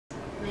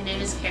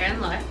name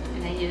is Lohr,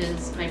 and I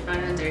use my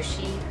pronouns are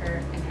she,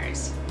 her, and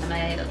hers.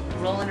 My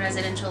role in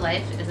residential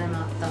life is I'm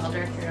the hall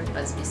director of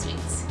Busby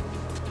Suites.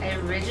 I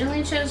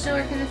originally chose to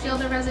work in the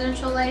field of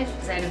residential life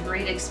because I had a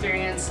great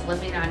experience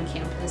living on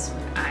campus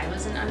when I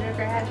was an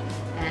undergrad,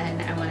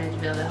 and I wanted to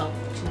be able to help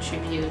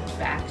contribute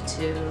back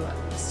to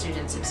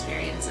students'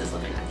 experiences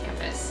living on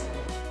campus.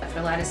 For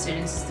a lot of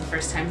students, it's the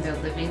first time they're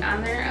living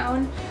on their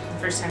own. The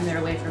first time they're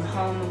away from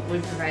home, we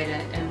provide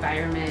an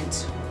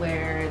environment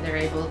where they're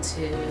able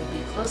to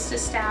be close to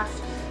staff,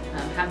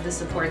 have the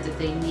support that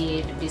they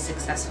need to be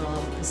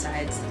successful,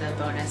 besides the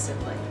bonus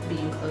of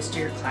being close to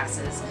your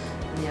classes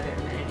and the other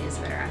amenities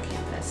that are on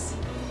campus.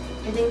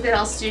 I think that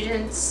all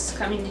students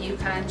coming to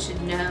UConn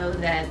should know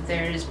that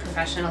there's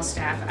professional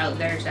staff out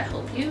there to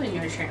help you in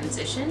your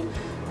transition.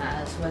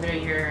 So whether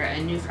you're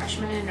a new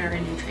freshman or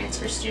a new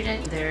transfer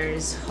student,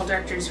 there's hall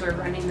directors who are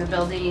running the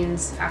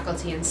buildings,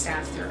 faculty and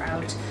staff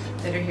throughout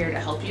that are here to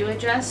help you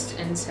adjust.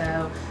 And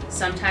so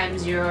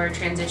sometimes your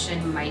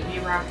transition might be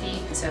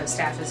rocky, so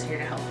staff is here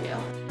to help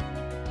you.